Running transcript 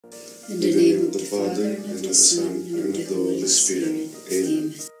In the name of the Father, and of the Son, and of the Holy Spirit.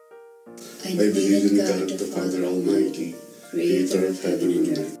 Amen. I believe in God, the Father Almighty, Creator of heaven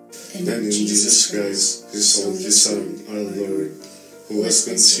and earth, and in Jesus Christ, His only Son, our Lord, who was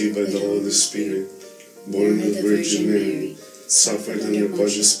conceived by the Holy Spirit, born of the Virgin Mary, suffered under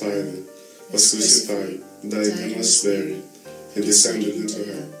Pontius Pilate, was crucified, died and was buried, and descended into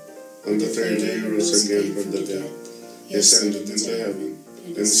hell. On the third day he rose again from the dead. He ascended into heaven,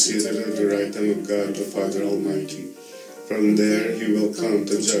 and is seated at the right hand of God the Father Almighty. From there he will come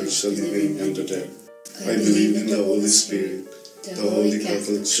to judge the living and the dead. I believe in the Holy Spirit, the Holy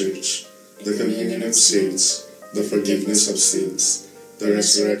Catholic Church, the communion of saints, the forgiveness of sins, the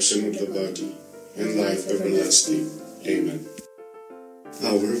resurrection of the body, and life everlasting. Amen.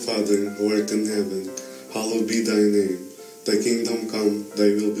 Our Father, who art in heaven, hallowed be thy name. Thy kingdom come,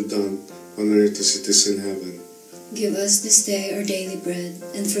 thy will be done, on earth as it is in heaven. Give us this day our daily bread,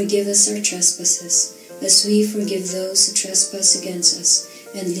 and forgive us our trespasses, as we forgive those who trespass against us.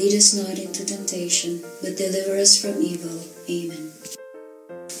 And lead us not into temptation, but deliver us from evil. Amen.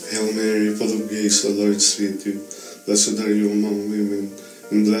 Hail Mary, full of grace, the Lord is with you. Blessed are you among women,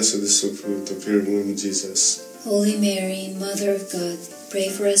 and blessed is the fruit of your womb, Jesus. Holy Mary, Mother of God, pray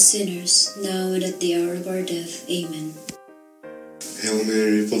for us sinners, now and at the hour of our death. Amen. Hail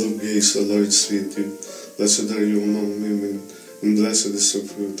Mary, full of grace, the Lord is with you. Blessed are you among women, and blessed is the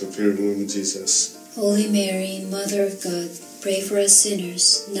fruit of your womb, Jesus. Holy Mary, Mother of God, pray for us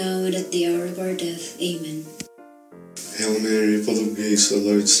sinners, now and at the hour of our death. Amen. Hail Mary, full of grace, the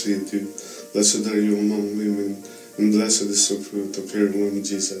Lord is with you. Blessed are you among women, and blessed is the fruit of your womb,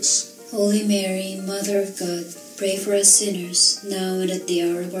 Jesus. Holy Mary, Mother of God, pray for us sinners, now and at the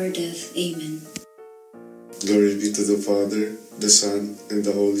hour of our death. Amen. Glory be to the Father, the Son, and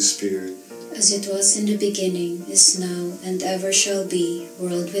the Holy Spirit. As it was in the beginning, is now, and ever shall be,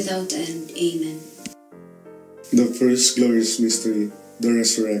 world without end. Amen. The first glorious mystery, the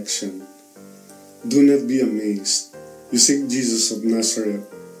Resurrection. Do not be amazed. You seek Jesus of Nazareth,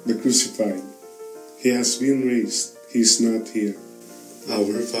 the crucified. He has been raised. He is not here.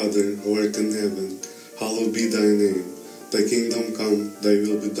 Our Father, who art in heaven, hallowed be thy name. Thy kingdom come, thy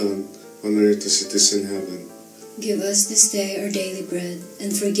will be done, on earth as it is in heaven. Give us this day our daily bread,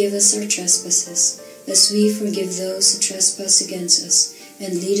 and forgive us our trespasses, as we forgive those who trespass against us.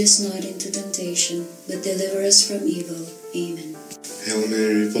 And lead us not into temptation, but deliver us from evil. Amen. Hail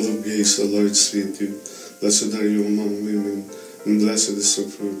Mary, full of grace, the Lord is with you. Blessed are you among women, and blessed is the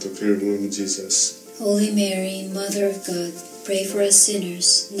fruit of your womb, Jesus. Holy Mary, Mother of God, pray for us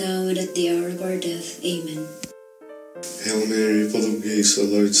sinners, now and at the hour of our death. Amen. Hail Mary, full of grace, the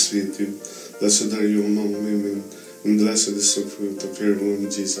Lord is with you. Blessed are you among women, and blessed is the fruit of your womb,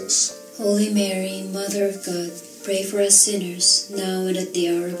 Jesus. Holy Mary, Mother of God, pray for us sinners, now and at the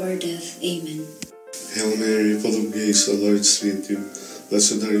hour of our death. Amen. Hail Mary, full of grace, the Lord is with you.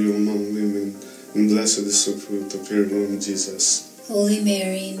 Blessed are you among women, and blessed is the fruit of your womb, Jesus. Holy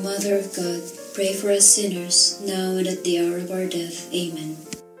Mary, Mother of God, pray for us sinners, now and at the hour of our death. Amen.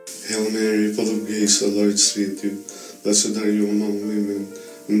 Hail Mary, full of grace, the Lord is with you. Blessed are you among women,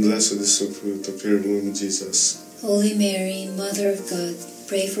 and blessed is the fruit of your womb, Jesus. Holy Mary, Mother of God,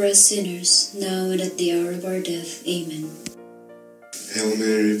 pray for us sinners, now and at the hour of our death. Amen. Hail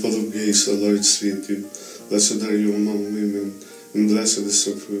Mary, full of grace, the Lord is with you. Blessed are you among women, and blessed is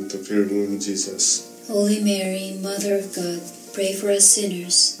the fruit of your womb, Jesus. Holy Mary, Mother of God, pray for us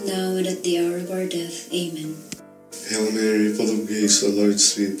sinners, now and at the hour of our death. Amen. Hail Mary, full of grace, the Lord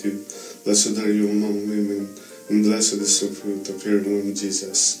is with you. Blessed are you among women, and blessed is the fruit of your womb,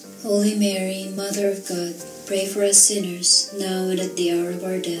 Jesus. Holy Mary, Mother of God, pray for us sinners, now and at the hour of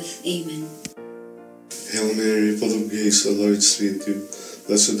our death. Amen. Hail Mary, full of grace, the Lord is with you.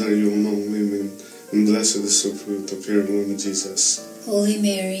 Blessed are you among women, and blessed is the fruit of your womb, Jesus. Holy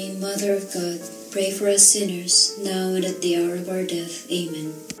Mary, Mother of God, pray for us sinners, now and at the hour of our death.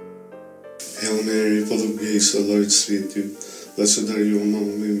 Amen. Hail Mary, full of grace, the Lord is with you. Blessed are you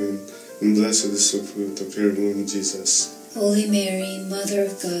among women, and blessed is the fruit of your womb, Jesus. Holy Mary, Mother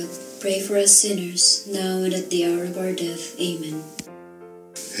of God, pray for us sinners, now and at the hour of our death. Amen.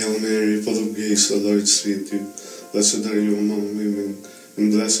 Hail Mary, full of grace, the Lord is with you. Blessed are you among women,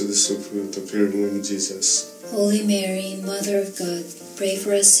 and blessed is the fruit of your womb, Jesus. Holy Mary, Mother of God, pray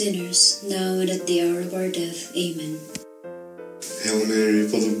for us sinners, now and at the hour of our death. Amen. Hail Mary,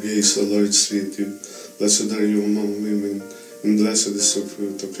 full of grace, the Lord is with you. Blessed are you among women, and blessed is the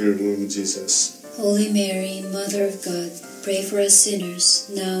fruit of your womb, Jesus. Holy Mary, Mother of God, pray for us sinners,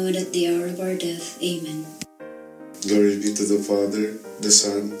 now and at the hour of our death. Amen. Glory be to the Father, the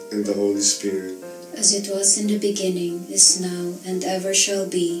Son, and the Holy Spirit. as it was in the beginning, is now, and ever shall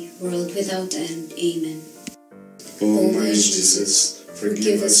be, world without end. Amen. O my Jesus,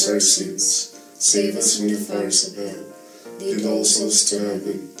 forgive us our sins, save us from the fires of hell, lead all souls to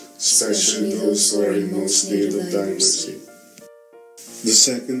heaven, especially those who are in most need of thy mercy. The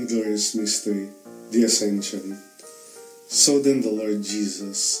second glorious mystery, the Ascension. So then the Lord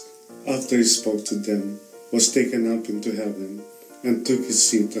Jesus, after he spoke to them, was taken up into heaven, and took his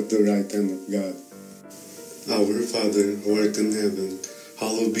seat at the right hand of God. Our Father, who art in heaven,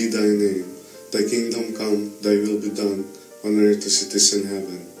 hallowed be thy name. Thy kingdom come, thy will be done, on earth as it is in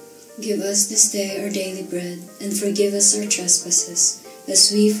heaven. Give us this day our daily bread, and forgive us our trespasses,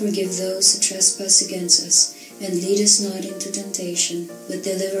 as we forgive those who trespass against us. And lead us not into temptation, but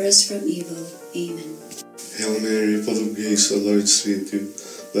deliver us from evil. Amen. Hail Mary, full of grace, the Lord is with you.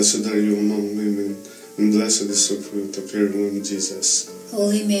 Blessed are you among women, and blessed is the fruit of your womb, Jesus.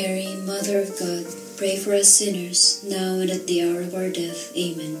 Holy Mary, Mother of God, pray for us sinners, now and at the hour of our death.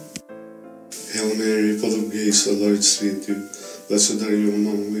 Amen. Hail Mary, full of grace, the Lord is with you. Blessed are you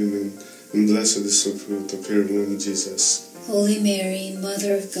among women, and blessed is the fruit of your womb, Jesus. Holy Mary,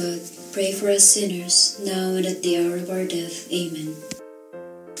 Mother of God, pray for us sinners, now and at the hour of our death. Amen.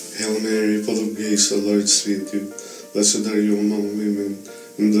 Hail Mary, full of grace, the Lord is with you. Blessed are you among women,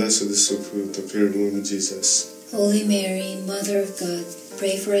 and blessed is the fruit of your womb, Jesus. Holy Mary, Mother of God,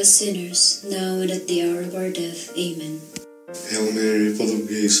 pray for us sinners, now and at the hour of our death. Amen. Hail Mary, full of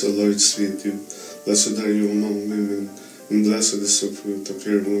grace, the Lord is with you. Blessed are you among women, and blessed is the fruit of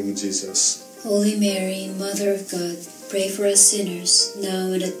your womb, Jesus. Holy Mary, Mother of God, pray for us sinners,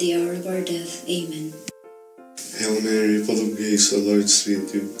 now and at the hour of our death. Amen. Hail Mary, full of grace, the Lord is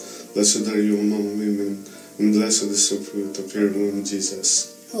with you. Blessed are you among women, and blessed is the fruit of your womb,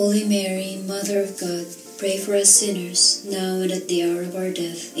 Jesus. Holy Mary, Mother of God, pray for us sinners, now and at the hour of our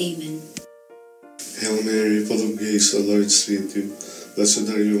death. Amen. Hail Mary, full of grace, the Lord is with you. Blessed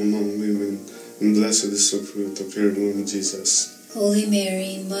are you among women, and blessed is the fruit of your womb, Jesus. Holy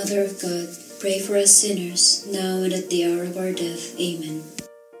Mary, Mother of God, pray for us sinners, now and at the hour of our death. Amen.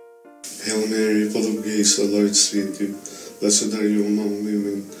 Hail Mary, full of grace, the Lord is with you. Blessed are you among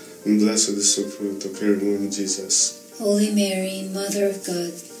women, and blessed is the fruit of your womb, Jesus. Holy Mary, Mother of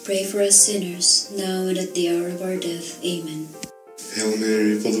God, pray for us sinners, now and at the hour of our death. Amen. Hail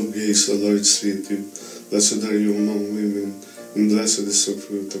Mary, full of grace, the Lord is with you. Blessed are you among women, and blessed is the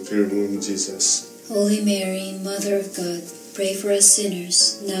fruit of your womb, Jesus. Holy Mary, Mother of God, pray for us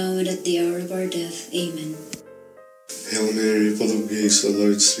sinners, now and at the hour of our death. Amen. Hail Mary, full of grace, the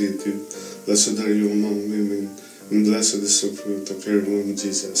Lord is with you. Blessed are you among women, and blessed is the fruit of your womb,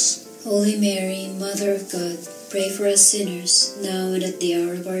 Jesus. Holy Mary, Mother of God, pray for us sinners, now and at the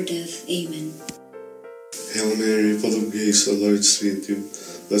hour of our death. Amen. Hail Mary, full of grace, the Lord is with you.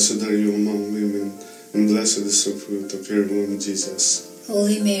 Blessed are you among women, and blessed is the fruit of your womb, Jesus.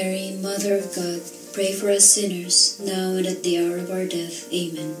 Holy Mary, Mother of God, pray for us sinners, now and at the hour of our death.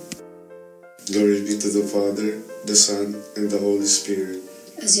 Amen. Glory be to the Father, the Son, and the Holy Spirit.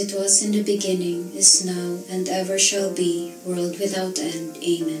 As it was in the beginning, is now, and ever shall be, world without end.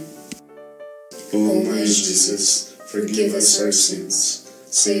 Amen. O my Jesus, forgive us our sins,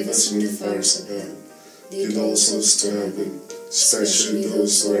 save us from the fires of hell, lead all souls to heaven, especially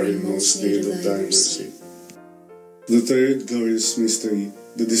those who are in most need of thy mercy. The third glorious mystery,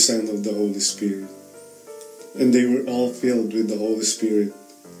 the descent of the Holy Spirit. And they were all filled with the Holy Spirit,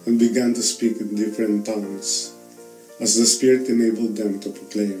 and began to speak in different tongues, as the Spirit enabled them to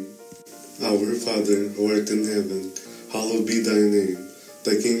proclaim. Our Father, who art in heaven, hallowed be thy name.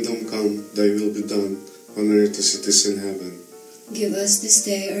 Thy kingdom come, thy will be done, on earth as it is in heaven. Give us this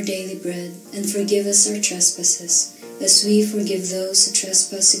day our daily bread, and forgive us our trespasses, as we forgive those who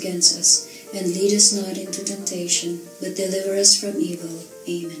trespass against us. And lead us not into temptation, but deliver us from evil.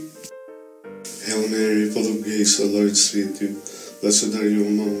 Amen. Hail Mary, full of grace, the Lord is with you. Blessed are you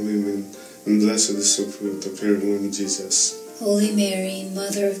among women, and blessed is the fruit of your womb, Jesus. Holy Mary,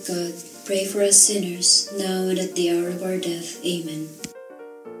 Mother of God, pray for us sinners, now and at the hour of our death. Amen.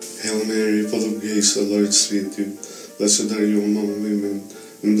 Hail Mary, full of grace, the Lord is with you. Blessed are you among women,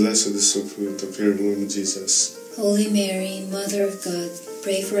 and blessed is the fruit of your womb, Jesus. Holy Mary, Mother of God,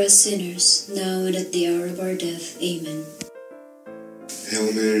 pray for us sinners, now and at the hour of our death. Amen.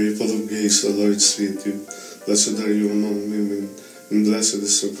 Hail Mary, full of grace, the Lord is with you. Blessed are you among women, and blessed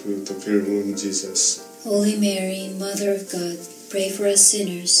is the fruit of your womb, Jesus. Holy Mary, Mother of God, pray for us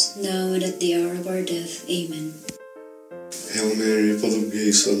sinners, now and at the hour of our death. Amen. Hail Mary, full of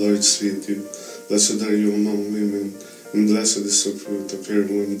grace, the Lord is with you. Blessed are you among women, and blessed is the fruit of your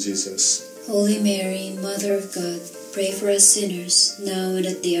womb, Jesus. Holy Mary, Mother of God, pray for us sinners, now and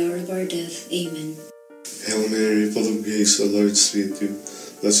at the hour of our death. Amen. Hail Mary, full of grace, the Lord is with you.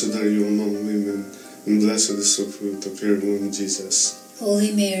 Blessed are you among women, and blessed is the fruit of your womb, Jesus.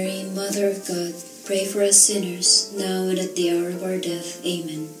 Holy Mary, Mother of God, pray for us sinners, now and at the hour of our death.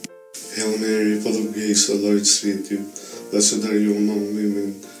 Amen. Hail Mary, full of grace, the Lord is with you. Blessed are you among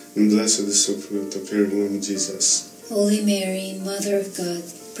women, and blessed is the fruit of your womb, Jesus. Holy Mary, Mother of God,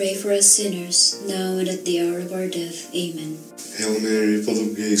 pray for us sinners, now and at the hour of our death. Amen. Hail Mary, full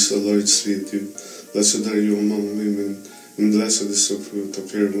of grace, the Lord is with you. Blessed are you among women, and blessed is the fruit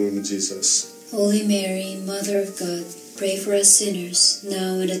of your womb, Jesus. Holy Mary, Mother of God, pray for us sinners,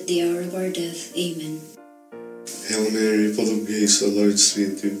 now and at the hour of our death. Amen. Hail Mary, full of grace, the Lord is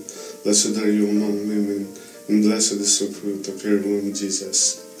with you. Blessed are you among women, and blessed is the fruit of your womb,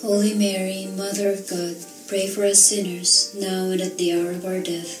 Jesus. Holy Mary, Mother of God, pray for us sinners, now and at the hour of our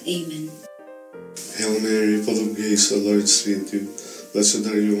death. Amen. Hail Mary, full of grace, the Lord is with you. Blessed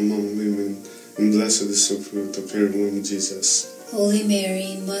are you among women, and blessed is the fruit of your womb, Jesus. Holy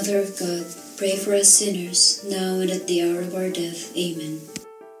Mary, Mother of God, pray for us sinners, now and at the hour of our death. Amen.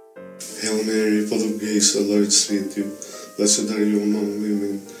 Hail Mary, full of grace, the Lord is with you. Blessed are you among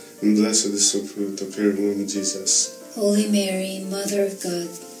women, and blessed is the fruit of your womb, Jesus. Holy Mary, Mother of God,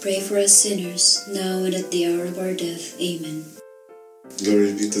 pray for us sinners, now and at the hour of our death. Amen.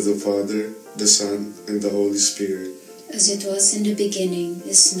 Glory be to the Father, the Son, and the Holy Spirit. As it was in the beginning,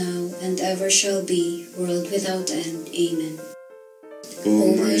 is now, and ever shall be, world without end. Amen.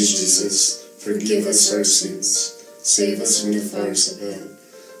 O my Jesus, forgive us our sins, save us from the fires of hell,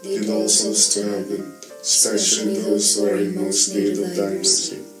 lead all souls to heaven, especially those who are in most need of thy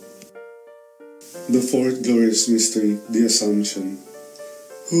mercy. The fourth glorious mystery, the Assumption.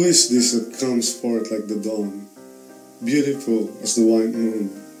 Who is this that comes forth like the dawn, beautiful as the white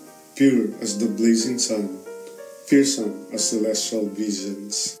moon, pure as the blazing sun, fearsome as celestial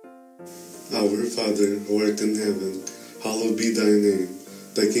visions? Our Father, who art in heaven, hallowed be thy name.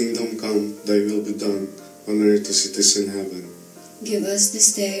 Thy kingdom come, thy will be done, on earth as it is in heaven. Give us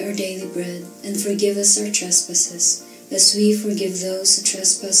this day our daily bread, and forgive us our trespasses, as we forgive those who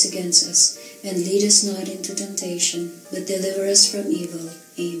trespass against us. And lead us not into temptation, but deliver us from evil.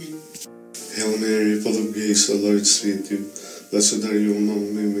 Amen. Hail Mary, full of grace, the Lord is with you. Blessed are you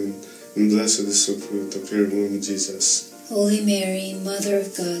among women, and blessed is the fruit of your womb, Jesus. Holy Mary, Mother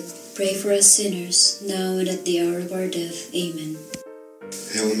of God, pray for us sinners, now and at the hour of our death. Amen.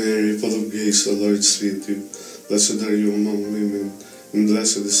 Hail Mary, full of grace, the Lord is with you. Blessed are you among women, and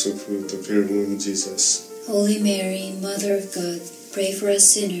blessed is the fruit of your womb, Jesus. Holy Mary, Mother of God, pray for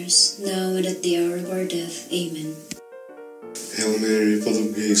us sinners, now and at the hour of our death. Amen. Hail Mary, full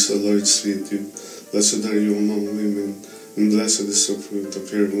of grace, the Lord is with you. Blessed are you among women, and blessed is the fruit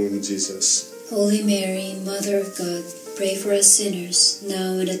of your womb, Jesus. Holy Mary, Mother of God, pray for us sinners,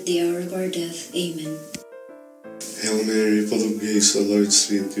 now and at the hour of our death. Amen. Hail Mary, full of grace, the Lord is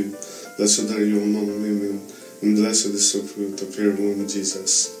with you. Blessed are you among women, and blessed is the fruit of your womb,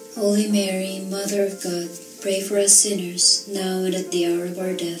 Jesus. Holy Mary, Mother of God, pray for us sinners, now and at the hour of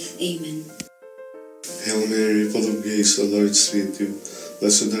our death. Amen. Hail Mary, full of grace, the Lord is with you.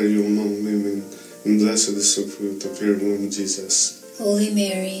 Blessed are you among women, and blessed is the fruit of your womb, Jesus. Holy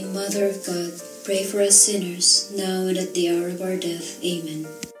Mary, Mother of God, pray for us sinners, now and at the hour of our death. Amen.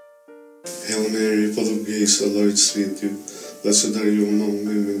 Hail Mary, full of grace, the Lord is with you. Blessed are you among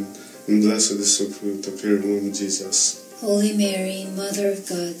women, and blessed is the fruit of your womb, Jesus. Holy Mary, Mother of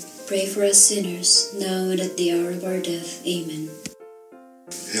God, pray for us sinners, now and at the hour of our death. Amen.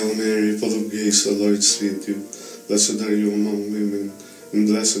 Hail Mary, full of grace, the Lord is with you. Blessed are you among women, and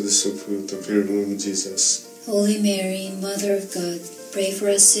blessed is the fruit of your womb, Jesus. Holy Mary, Mother of God, pray for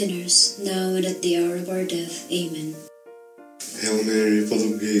us sinners, now and at the hour of our death. Amen. Hail Mary,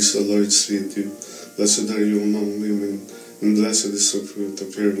 full of grace, the Lord is with you. Blessed are you among women, and blessed is the fruit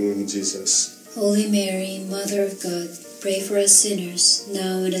of your womb, Jesus. Holy Mary, Mother of God, pray for us sinners,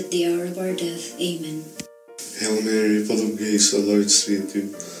 now and at the hour of our death. Amen. Hail Mary, full of grace, the Lord is with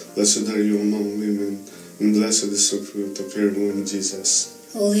you. Blessed are you among women, and blessed is the fruit of your womb, Jesus.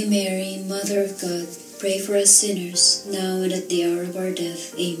 Holy Mary, Mother of God, pray for us sinners, now and at the hour of our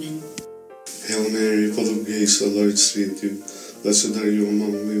death. Amen. Hail Mary, full of grace, the Lord is with you. Blessed are you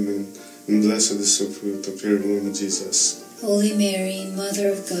among women, and blessed is the fruit of your womb, Jesus. Holy Mary, Mother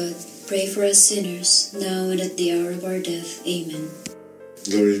of God, pray for us sinners, now and at the hour of our death. Amen.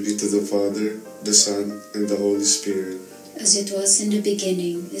 Glory be to the Father, the Son, and the Holy Spirit. As it was in the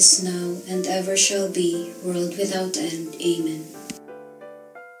beginning, is now, and ever shall be, world without end. Amen.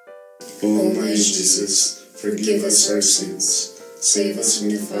 O my Jesus, forgive us our sins, save us from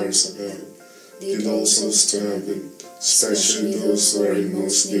the fires of hell, lead all souls to heaven, especially those who are in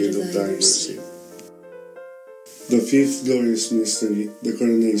most need of thy mercy. The fifth glorious mystery, the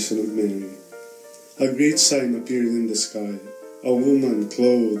coronation of Mary. A great sign appeared in the sky, a woman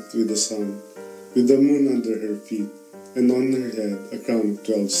clothed with the sun, with the moon under her feet, and on her head a crown of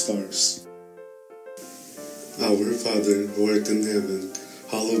 12 stars. Our Father, who art in heaven,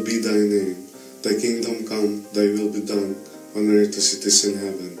 hallowed be thy name. Thy kingdom come, thy will be done, on earth as it is in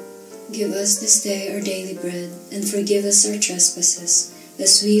heaven. Give us this day our daily bread, and forgive us our trespasses,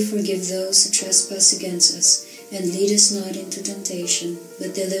 as we forgive those who trespass against us. And lead us not into temptation,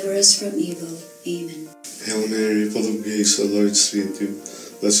 but deliver us from evil. Amen. Hail Mary, full of grace, the Lord is with you.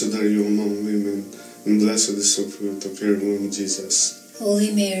 Blessed are you among women, and blessed is the fruit of your womb, Jesus.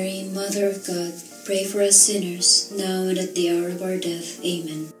 Holy Mary, Mother of God, pray for us sinners, now and at the hour of our death.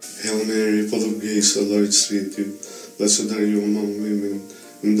 Amen. Hail Mary, full of grace, the Lord is with you. Blessed are you among women,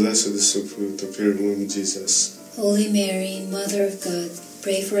 and blessed is the fruit of your womb, Jesus. Holy Mary, Mother of God,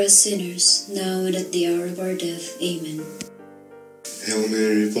 pray for us sinners, now and at the hour of our death. Amen. Hail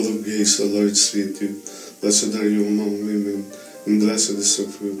Mary, full of grace, the Lord is with you. Blessed are you among women, and blessed is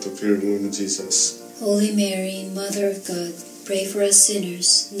the fruit of your womb, Jesus. Holy Mary, Mother of God, pray for us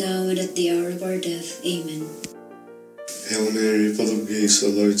sinners, now and at the hour of our death. Amen. Hail Mary, full of grace, the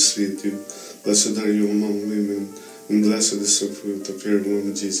Lord is with you. Blessed are you among women, and blessed is the fruit of your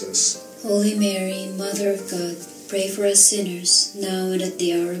womb, Jesus. Holy Mary, Mother of God, pray for us sinners, now and at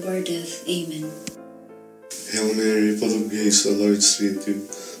the hour of our death. Amen. Hail Mary, full of grace, the Lord is with you.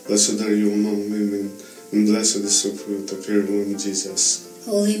 Blessed are you among women, and blessed is the fruit of your womb, Jesus.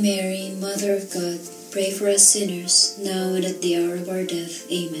 Holy Mary, Mother of God, pray for us sinners, now and at the hour of our death.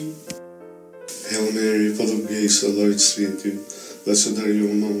 Amen. Hail Mary, full of grace, the Lord is with you. Blessed are you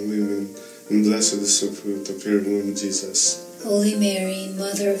among women, and blessed is the fruit of your womb, Jesus. Holy Mary,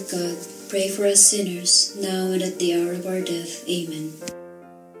 Mother of God, pray for us sinners, now and at the hour of our death. Amen.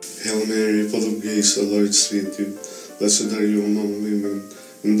 Hail Mary, full of grace, the Lord is with you. Blessed are you among women,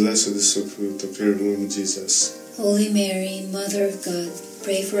 and blessed is the fruit of your womb, Jesus. Holy Mary, Mother of God,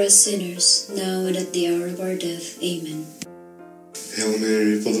 pray for us sinners, now and at the hour of our death. Amen. Hail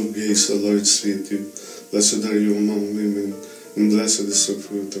Mary, full of grace, the Lord is with you. Blessed are you among women, and blessed is the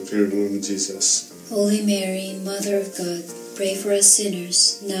fruit of your womb, Jesus. Holy Mary, Mother of God, pray for us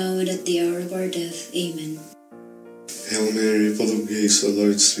sinners, now and at the hour of our death. Amen. Hail Mary, full of grace, the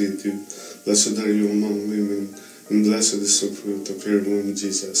Lord is with you. Blessed are you among women, and blessed is the fruit of your womb,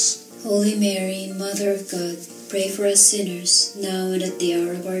 Jesus. Holy Mary, Mother of God, pray for us sinners, now and at the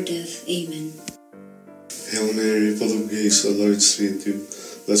hour of our death. Amen. Hail Mary, full of grace, the Lord is with you.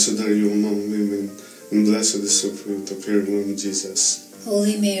 Blessed are you among women, and blessed is the fruit of your womb, Jesus.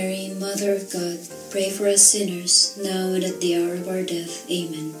 Holy Mary, Mother of God, pray for us sinners, now and at the hour of our death.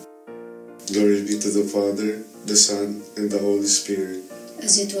 Amen. Glory be to the Father, the Son, and the Holy Spirit.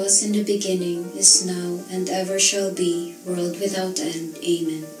 As it was in the beginning, is now, and ever shall be, world without end.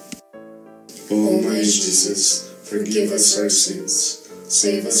 Amen. O my Jesus, forgive us our sins,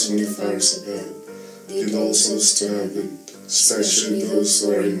 save us from the fires of hell, lead all souls to heaven, especially those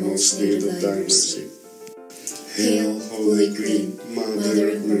who are in most need of thy mercy. Hail, Holy Queen, Mother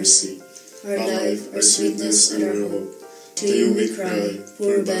of Mercy, our life, our sweetness, and our hope. To you we cry,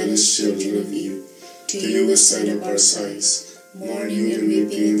 poor banished children of Eve. To you we send up our sighs, mourning and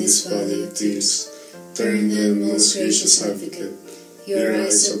weeping in this valley of tears. Turn then, most gracious Advocate, your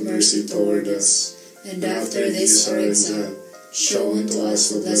eyes of mercy toward us, and after this our exile, show unto us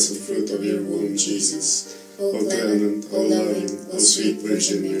the blessed fruit of your womb, Jesus. O clement, O loving, O sweet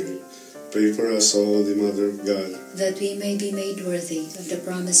Virgin Mary, pray for us, O Holy Mother of God, that we may be made worthy of the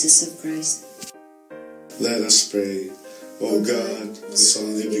promises of Christ. Let us pray. O God, whose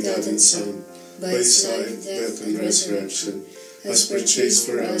only begotten Son, by his life, death, and resurrection, has purchased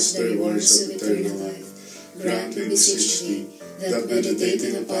for us the rewards of eternal life, grant, we beseech thee, that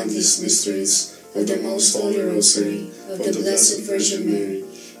meditating upon these mysteries of the most Holy Rosary of the Blessed Virgin Mary,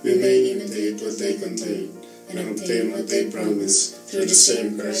 we may imitate what they contain, and obtain what they promise, through the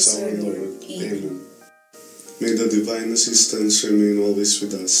same Christ our Lord. Amen. May the divine assistance remain always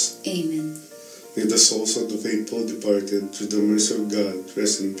with us. Amen. May the souls of the faithful departed, through the mercy of God,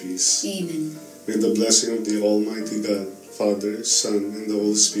 rest in peace. Amen. May the blessing of the Almighty God, Father, Son, and the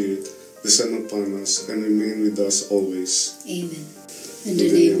Holy Spirit descend upon us and remain with us always. Amen. In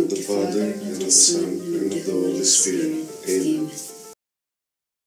the name of the Father, and of the Son, and of the Holy Spirit. Amen.